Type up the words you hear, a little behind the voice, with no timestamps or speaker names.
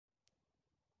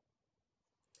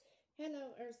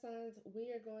Hello, Earth signs. We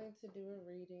are going to do a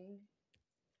reading.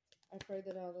 I pray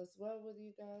that all is well with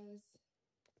you guys.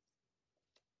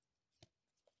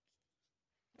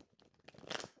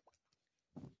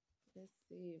 Let's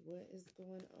see what is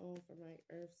going on for my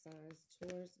Earth signs,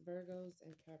 Taurus, Virgos,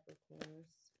 and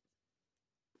Capricorns.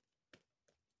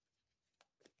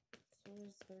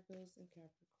 Taurus, Virgos, and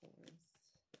Capricorns.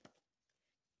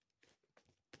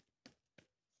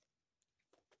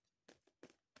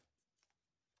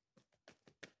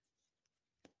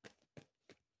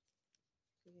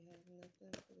 Do you have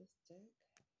nothing for this deck?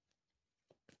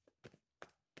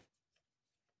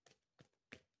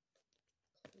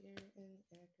 Clear and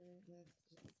accurate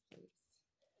messages, please.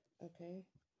 Okay,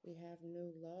 we have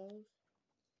new love,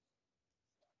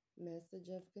 message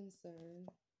of concern,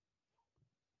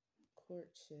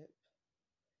 courtship.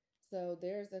 So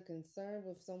there's a concern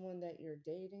with someone that you're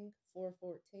dating.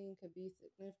 414 could be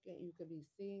significant. You could be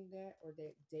seeing that, or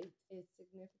that date is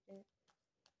significant.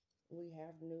 We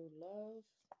have new love,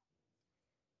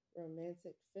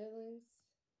 romantic feelings,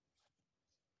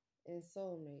 and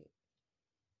soulmate.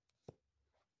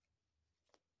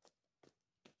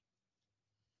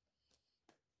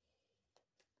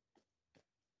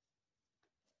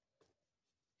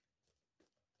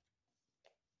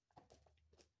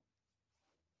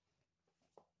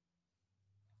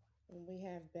 And we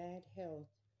have bad health.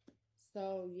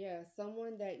 So, yeah,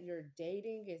 someone that you're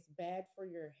dating is bad for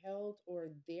your health, or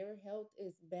their health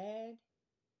is bad.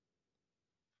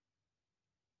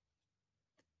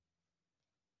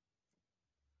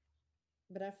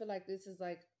 But I feel like this is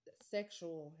like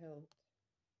sexual health,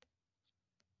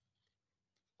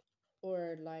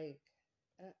 or like,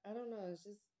 I don't know. It's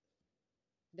just,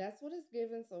 that's what it's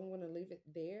given. So I'm going to leave it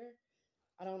there.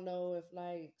 I don't know if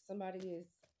like somebody is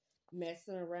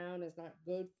messing around, is not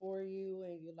good for you,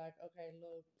 and you're like, okay,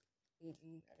 look,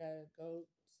 I gotta go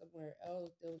somewhere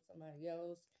else, deal with somebody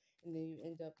else, and then you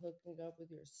end up hooking up with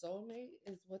your soulmate,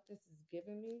 is what this is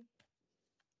giving me.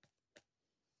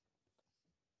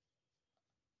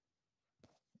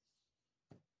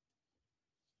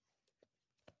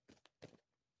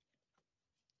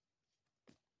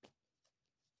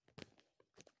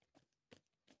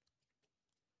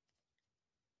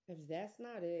 If that's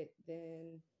not it,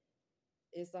 then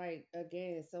it's like,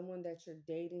 again, someone that you're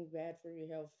dating, bad for your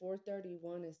health.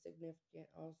 431 is significant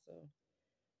also.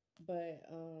 But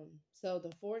so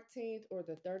the 14th or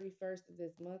the 31st of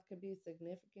this month could be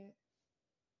significant.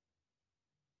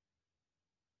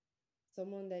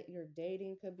 Someone that you're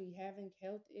dating could be having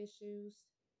health issues,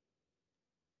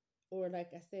 or like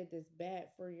I said, this bad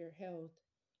for your health.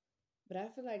 But I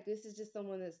feel like this is just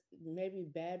someone that's maybe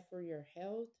bad for your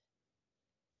health,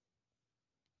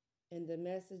 and the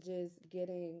message is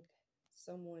getting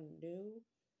someone new.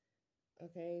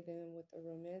 Okay, then with the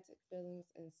romantic feelings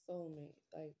and soulmate,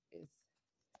 like it's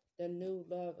the new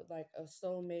love, like a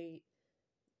soulmate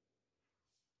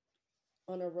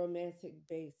on a romantic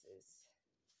basis.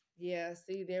 Yeah,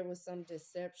 see, there was some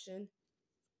deception.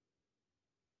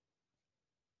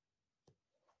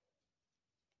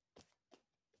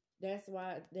 That's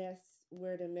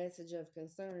where the message of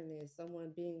concern is,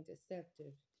 someone being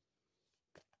deceptive.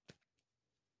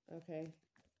 Okay,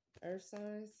 earth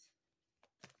signs,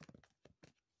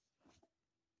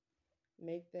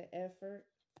 make the effort.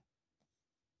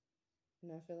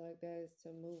 And I feel like that is to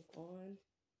move on.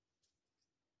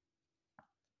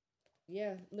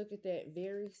 Yeah, look at that.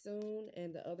 Very soon,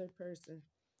 and the other person.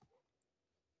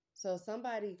 So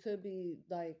somebody could be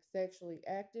like sexually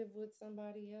active with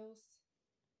somebody else.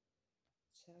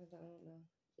 Child, I don't know.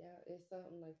 Yeah, it's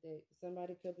something like that.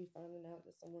 Somebody could be finding out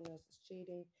that someone else is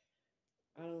cheating.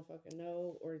 I don't fucking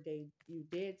know. Or you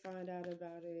did find out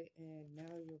about it, and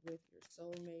now you're with your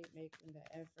soulmate making the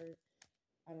effort.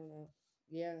 I don't know.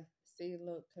 Yeah. See,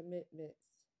 look,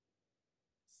 commitments.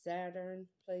 Saturn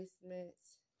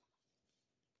placements.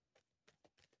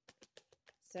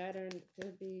 Saturn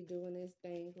could be doing his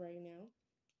thing right now.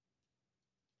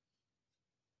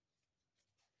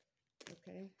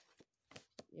 Okay.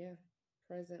 Yeah.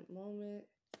 Present moment.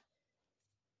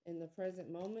 In the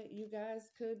present moment, you guys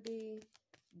could be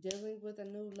dealing with a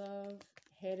new love,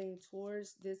 heading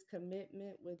towards this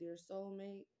commitment with your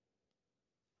soulmate.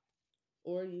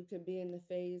 Or you could be in the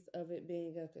phase of it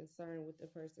being a concern with the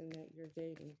person that you're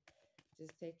dating.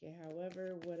 Just take it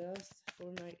however. What else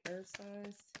for my earth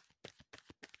signs?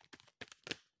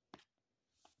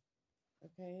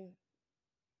 Okay.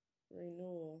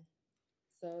 Renewal.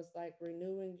 So it's like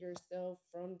renewing yourself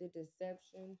from the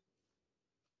deception.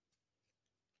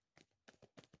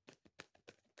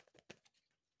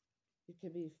 You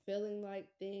could be feeling like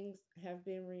things have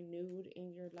been renewed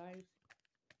in your life.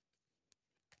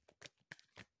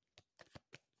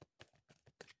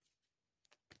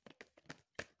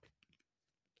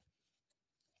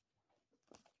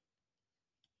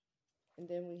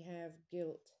 then we have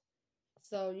guilt.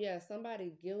 So yeah,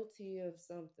 somebody guilty of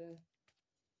something.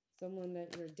 Someone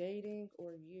that you're dating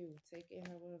or you. Take it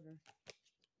however.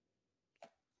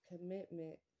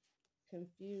 Commitment.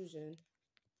 Confusion.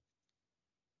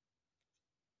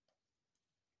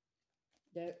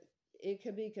 That it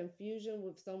could be confusion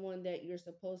with someone that you're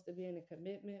supposed to be in a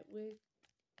commitment with.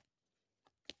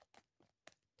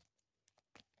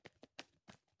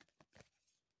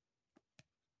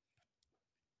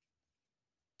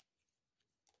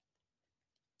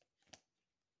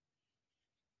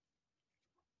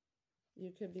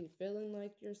 You could be feeling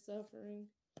like you're suffering.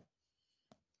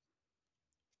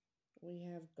 We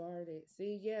have guarded.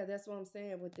 See, yeah, that's what I'm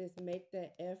saying with this make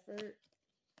that effort.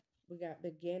 We got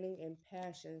beginning and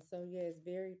passion. So yeah, it's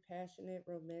very passionate,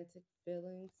 romantic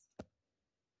feelings.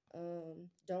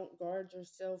 Don't guard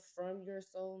yourself from your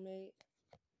soulmate.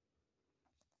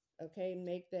 Okay,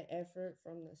 make the effort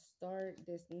from the start.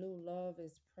 This new love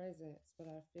is present. That's what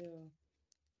I feel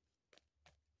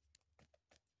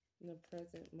in the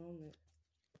present moment.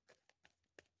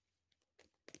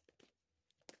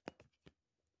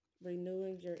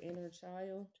 Renewing your inner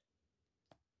child.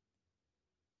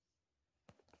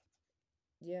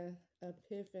 Yeah,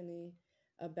 epiphany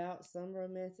about some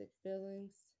romantic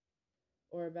feelings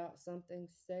or about something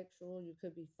sexual. You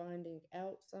could be finding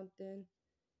out something.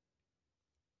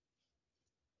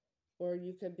 Or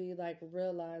you could be like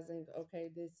realizing, okay,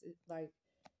 this is like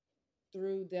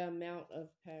through the amount of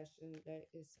passion that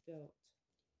is felt.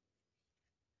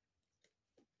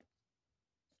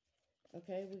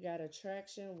 Okay, we got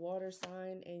attraction, water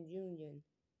sign, and union.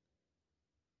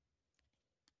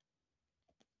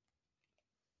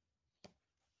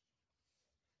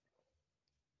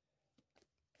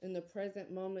 In the present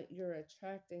moment, you're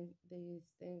attracting these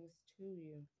things to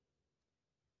you.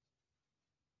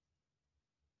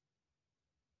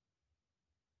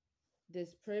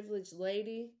 This privileged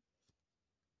lady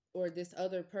or this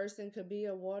other person could be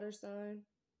a water sign.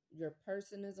 Your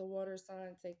person is a water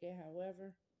sign, take it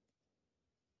however.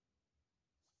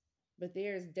 But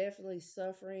there is definitely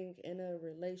suffering in a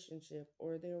relationship,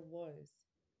 or there was.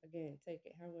 Again, take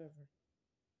it however.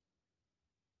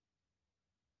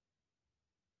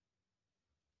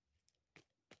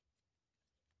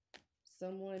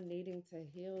 Someone needing to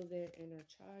heal their inner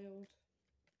child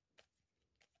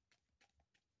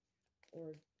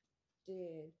or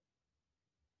did.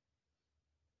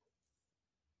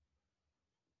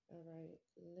 All right,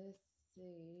 let's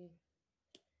see.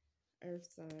 Earth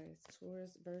signs,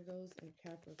 Taurus, Virgos, and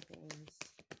Capricorns.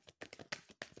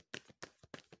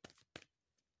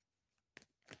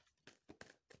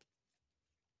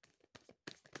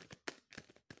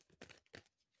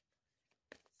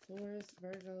 Taurus,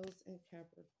 Virgos, and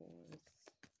Capricorns.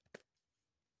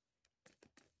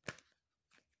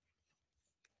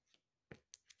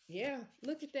 Yeah,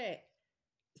 look at that.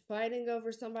 Fighting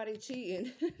over somebody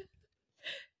cheating.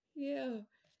 Yeah,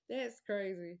 that's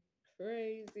crazy.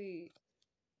 Crazy.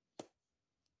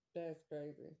 That's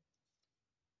crazy.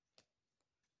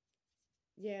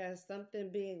 Yeah, something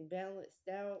being balanced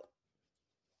out,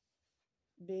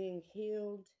 being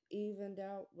healed, evened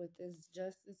out with this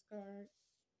justice card.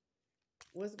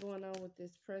 What's going on with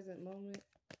this present moment?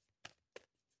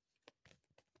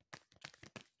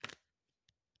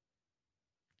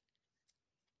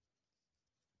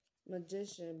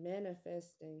 Magician,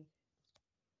 manifesting,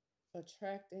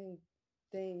 attracting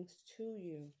things to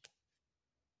you.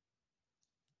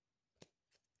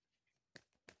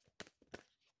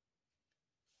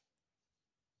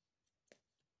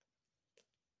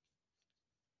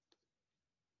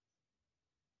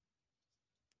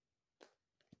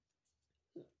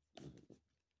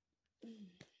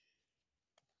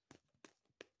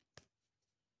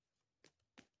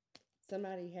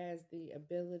 Somebody has the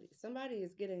ability, somebody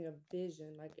is getting a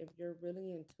vision. Like if you're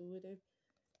really intuitive,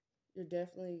 you're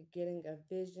definitely getting a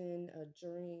vision, a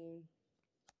dream.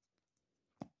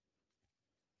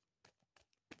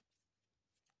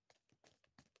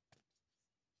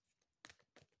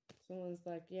 Someone's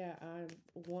like, yeah, I'm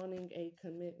wanting a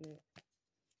commitment.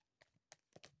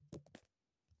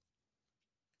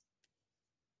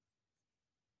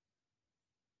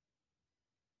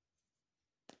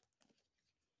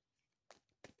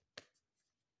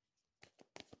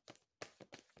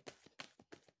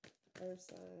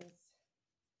 Earth signs.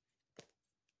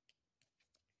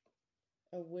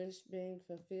 A wish being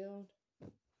fulfilled.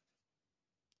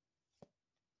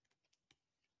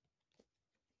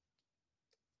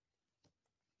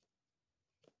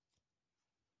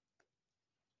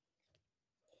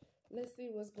 Let's see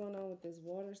what's going on with this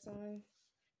water sign.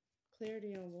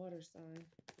 Clarity on water sign,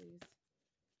 please,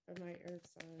 for my earth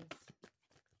signs.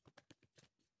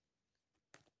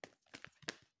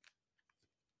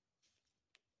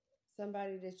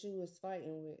 somebody that you was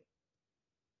fighting with.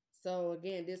 So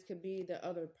again, this could be the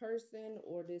other person,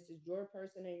 or this is your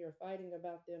person and you're fighting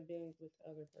about them being with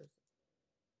the other person.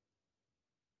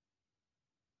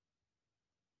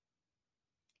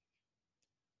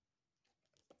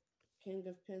 King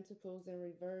of Pentacles in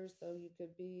reverse, so you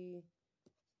could be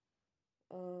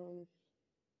um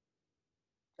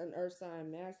an earth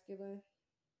sign masculine.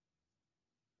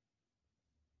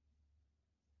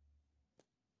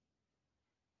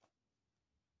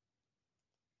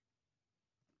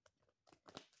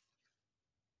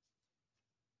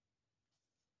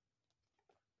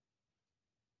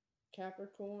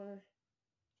 Capricorn.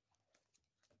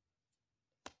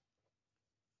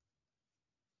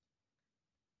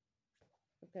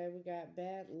 Okay, we got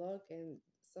bad luck and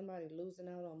somebody losing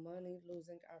out on money,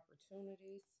 losing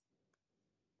opportunities.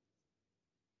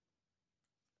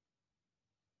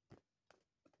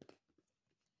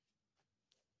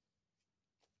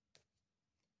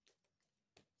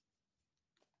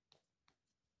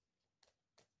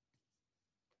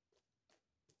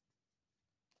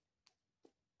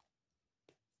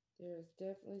 There's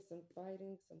definitely some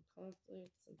fighting, some conflict,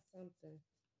 some something.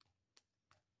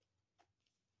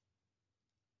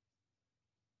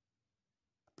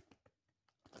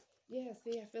 Yeah,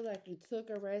 see, I feel like you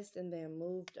took a rest and then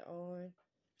moved on.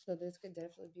 So this could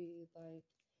definitely be like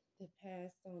the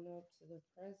past on up to the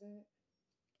present.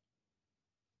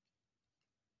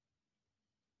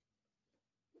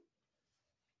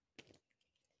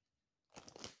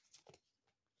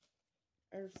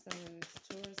 Earth signs,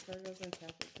 Taurus, Virgos, and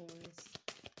Capricorns.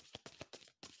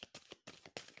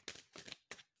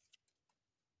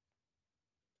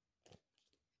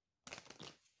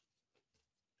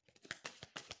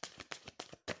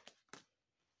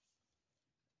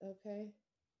 Okay.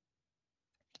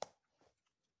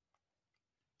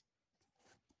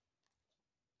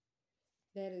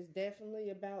 That is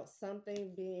definitely about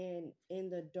something being in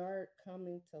the dark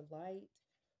coming to light.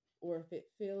 Or if it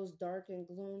feels dark and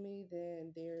gloomy,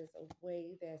 then there's a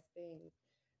way that's being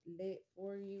lit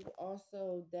for you.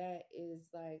 Also, that is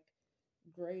like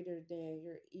greater than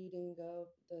you're eating up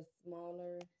the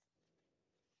smaller.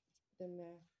 The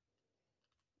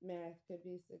math could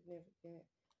be significant.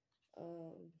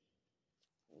 Um,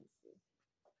 let me see.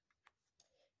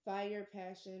 Fire,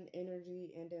 passion, energy,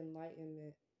 and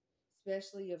enlightenment,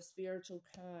 especially of spiritual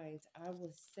kinds. I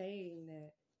was saying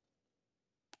that.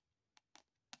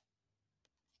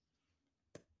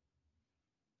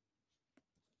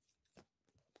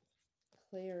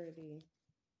 Clarity.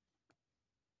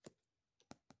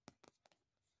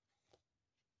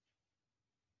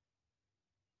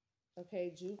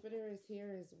 Okay, Jupiter is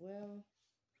here as well.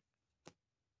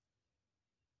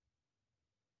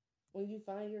 When you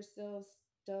find yourself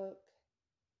stuck,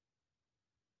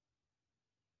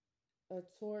 a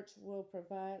torch will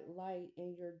provide light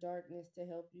in your darkness to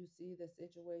help you see the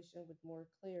situation with more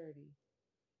clarity.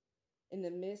 In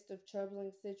the midst of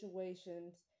troubling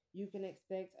situations, you can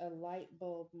expect a light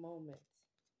bulb moment.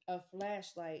 A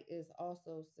flashlight is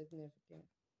also significant.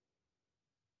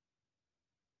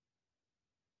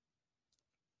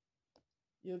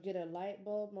 You'll get a light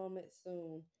bulb moment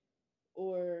soon,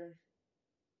 or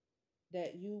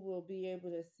that you will be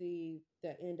able to see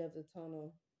the end of the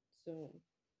tunnel soon.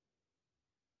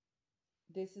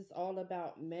 This is all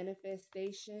about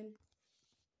manifestation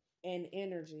and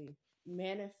energy,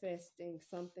 manifesting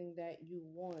something that you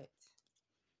want.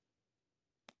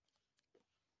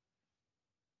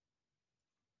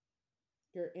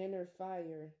 Your inner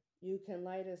fire. You can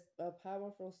light a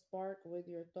powerful spark with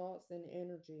your thoughts and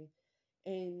energy,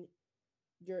 and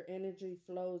your energy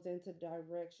flows into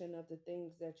direction of the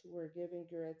things that you are giving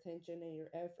your attention and your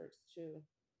efforts to.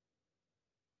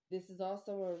 This is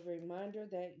also a reminder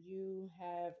that you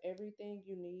have everything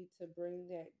you need to bring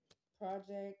that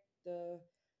project, the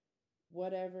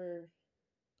whatever,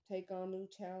 take on new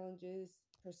challenges,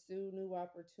 pursue new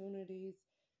opportunities,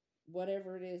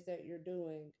 whatever it is that you're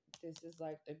doing. This is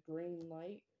like the green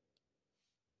light.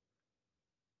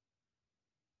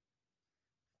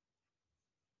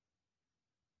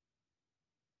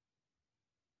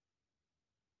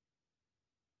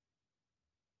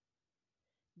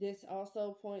 This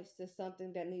also points to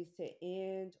something that needs to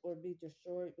end or be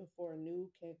destroyed before new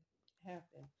can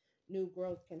happen. New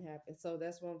growth can happen. So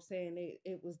that's what I'm saying.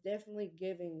 It was definitely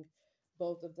giving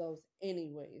both of those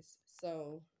anyways.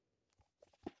 So,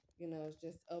 it's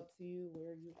just up to you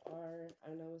where you are.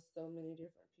 I know it's so many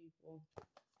different people.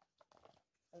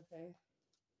 Okay.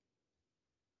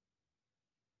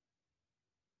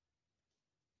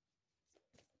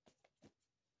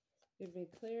 Give me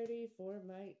clarity for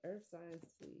my earth signs,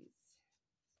 please.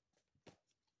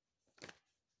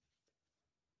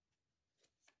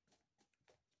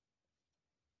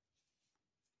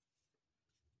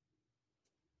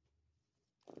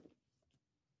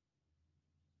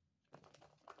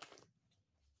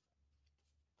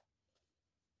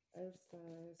 Earth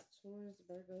signs, Taurus,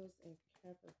 Virgos, and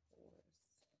Capricorns.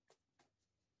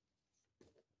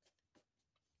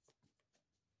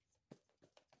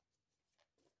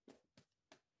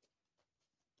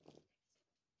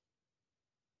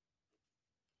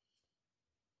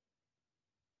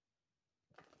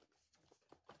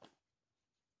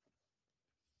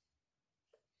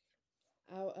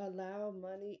 I'll allow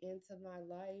money into my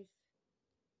life.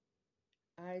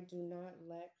 I do not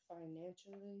lack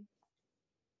financially.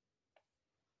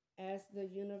 Ask the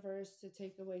universe to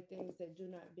take away things that do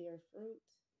not bear fruit.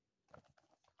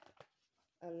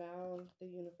 Allow the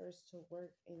universe to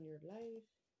work in your life.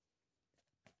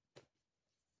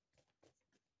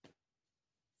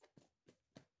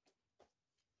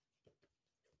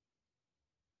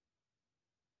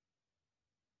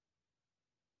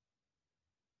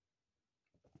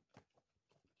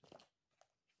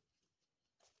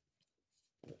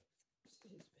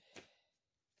 Excuse me.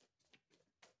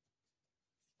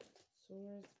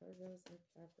 Taurus, Virgos, and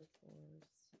Capricorns.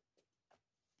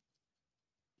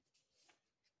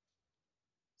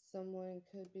 Someone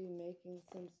could be making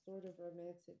some sort of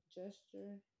romantic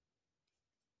gesture.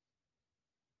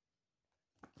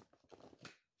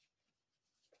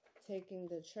 Taking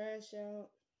the trash out.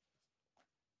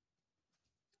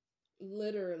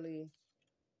 Literally.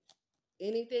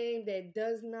 Anything that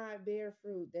does not bear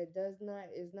fruit, that does not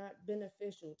is not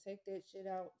beneficial, take that shit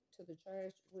out to the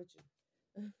trash with you.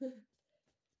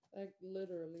 Like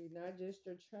literally, not just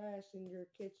your trash in your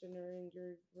kitchen or in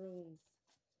your rooms.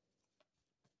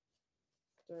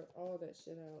 Throw all that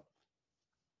shit out.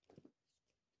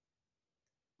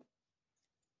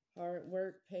 Hard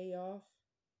work pay off.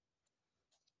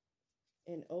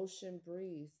 An ocean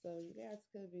breeze. So you guys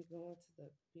could be going to the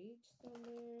beach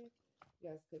somewhere. You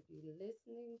guys could be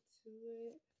listening to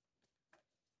it.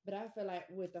 But I feel like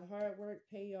with the hard work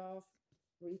payoff,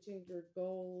 reaching your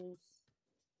goals,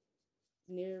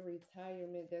 near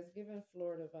retirement, that's giving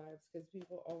Florida vibes because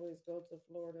people always go to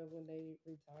Florida when they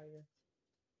retire.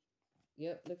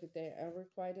 Yep, look at that.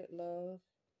 Unrequited love.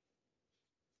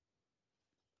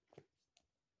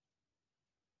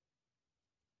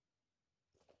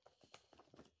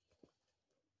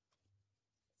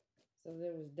 So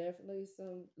there was definitely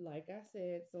some, like I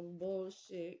said, some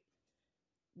bullshit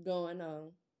going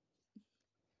on.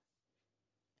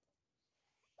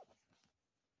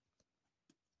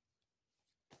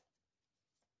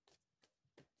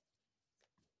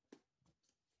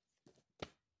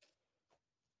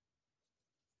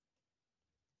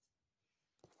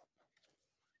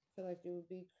 I feel like you would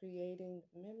be creating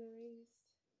memories.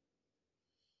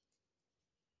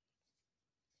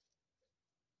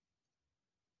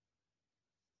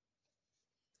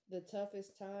 The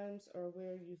toughest times are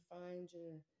where you find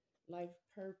your life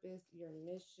purpose, your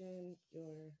mission,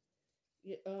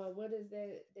 what is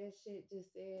that shit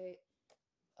just said?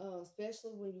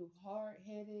 Especially when you hard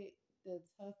headed, the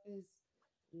toughest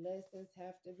lessons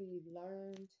have to be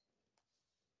learned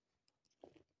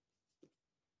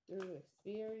through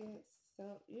experience.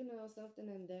 Something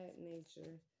in that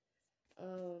nature.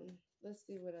 Let's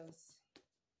see what else.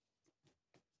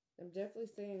 I'm definitely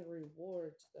saying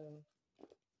rewards though.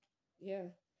 Yeah,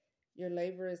 your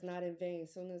labor is not in vain.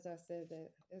 As soon as I said that,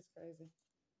 it's crazy.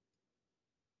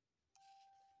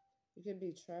 You could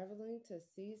be traveling to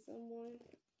see someone,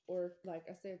 or like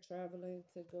I said, traveling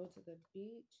to go to the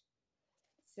beach,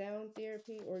 sound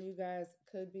therapy, or you guys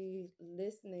could be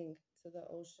listening to the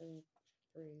ocean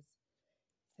breeze.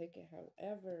 Take it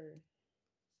however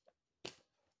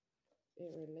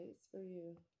it relates for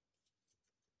you.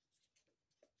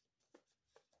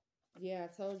 Yeah,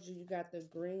 I told you you got the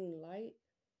green light.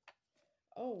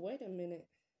 Oh, wait a minute.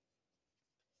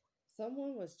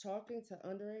 Someone was talking to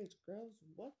underage girls.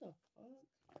 What the fuck?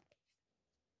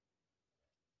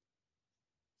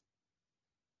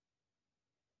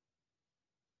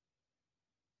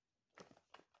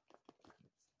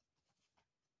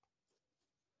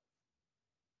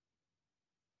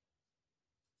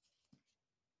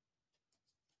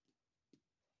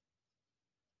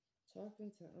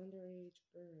 Talking to underage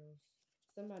girls.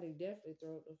 Somebody definitely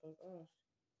throw it the fuck off.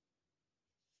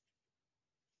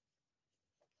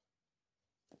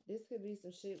 This could be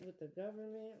some shit with the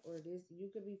government, or this you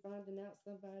could be finding out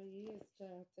somebody is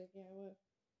child taking out.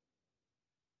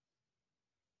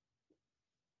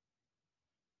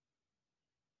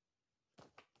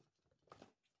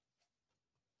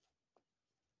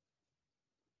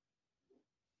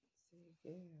 See,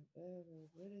 yeah,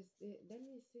 what is it? Let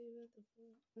me see what the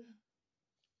fuck.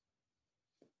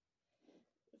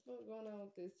 The fuck going on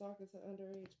with this talking to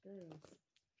underage girls?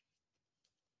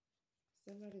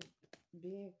 Somebody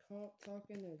being caught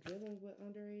talking or dealing with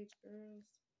underage girls.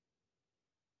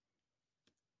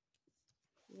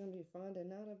 You gonna be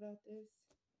finding out about this?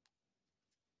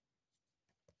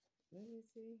 Let me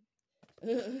see.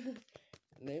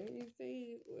 Let me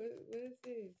see. What is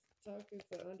this? Talking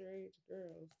to underage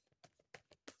girls.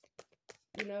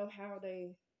 You know how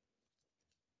they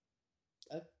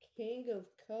a king of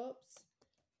cups.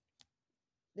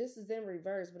 This is in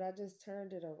reverse, but I just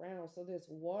turned it around. So this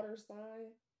water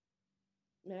sign,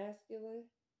 masculine.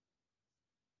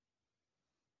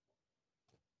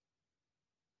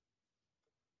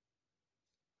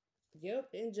 Yep,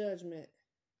 in judgment.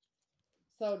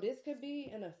 So this could be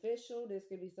an official. This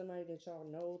could be somebody that y'all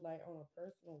know, like on a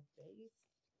personal base.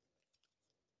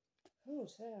 Oh,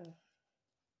 child.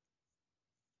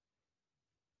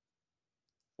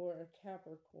 Or a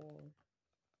Capricorn.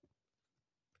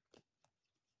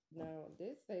 Now,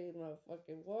 this say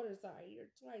motherfucking water sign here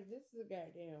twice. This is a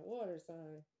goddamn water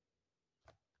sign.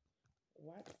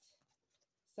 What?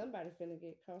 Somebody finna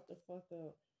get caught the fuck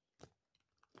up.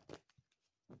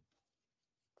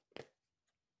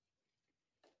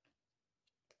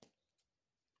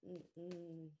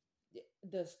 Mm-mm.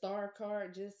 The star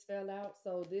card just fell out.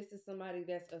 So this is somebody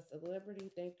that's a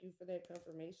celebrity. Thank you for that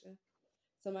confirmation.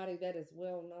 Somebody that is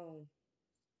well known.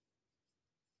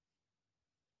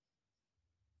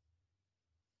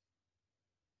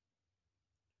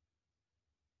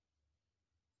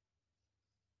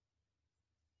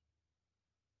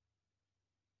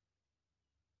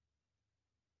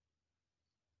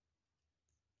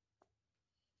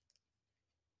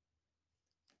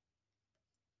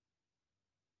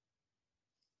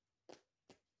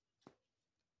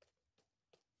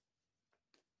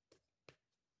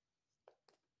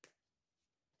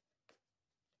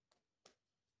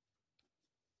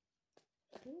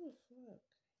 Who the fuck?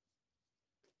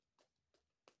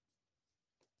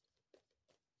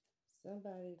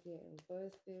 Somebody getting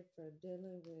busted for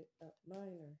dealing with a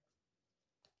minor.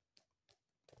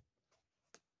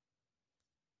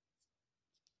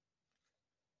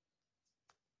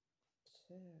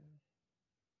 Child.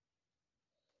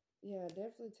 Yeah,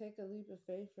 definitely take a leap of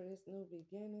faith for this new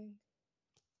beginning.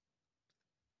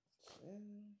 Child.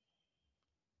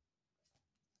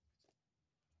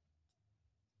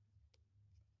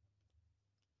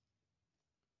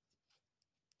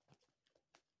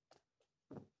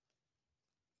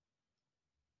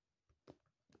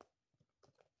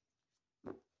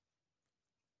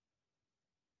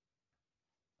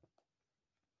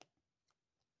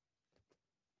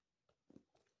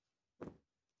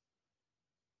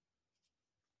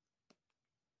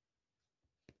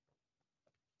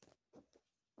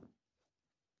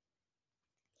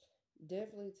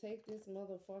 Definitely take this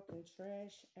motherfucking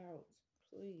trash out,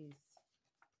 please.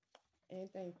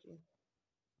 And thank you.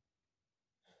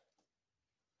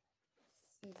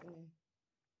 Sickening.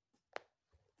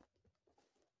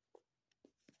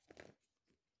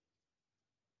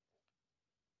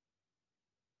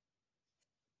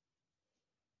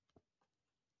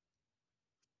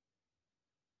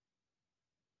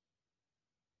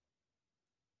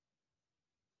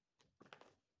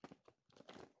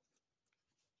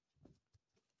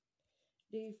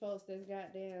 These folks that's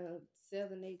goddamn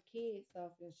selling their kids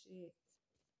off and shit.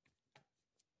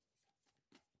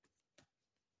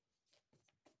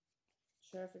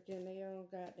 Trafficking their own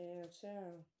goddamn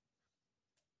child.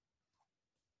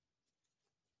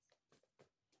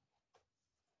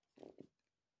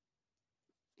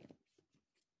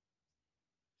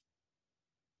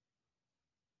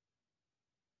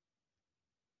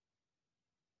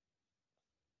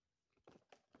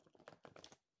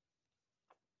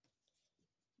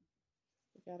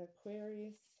 We got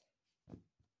Aquarius.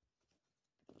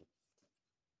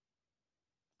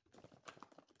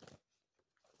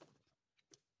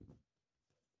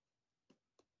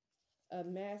 A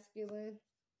masculine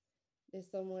is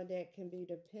someone that can be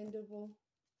dependable.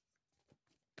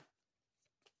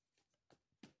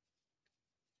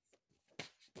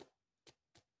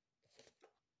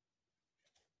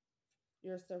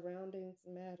 Your surroundings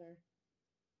matter.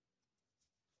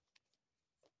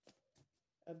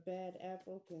 A bad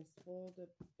apple can spoil the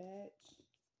batch.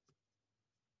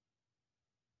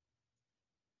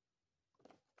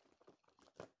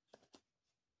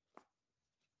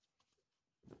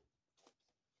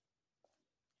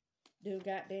 Dude,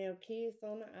 goddamn kids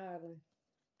on the island.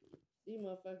 These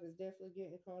motherfuckers definitely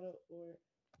getting caught up for it.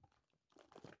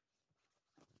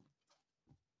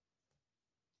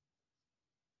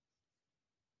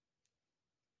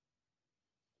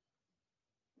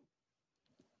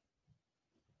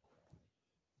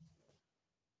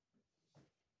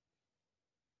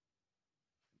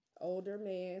 Older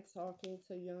man talking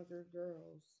to younger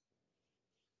girls.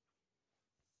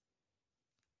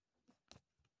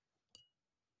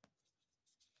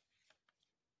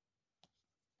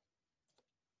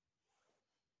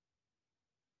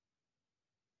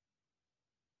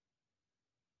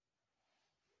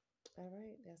 All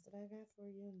right, that's what I got for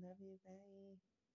you. Love you. Bye.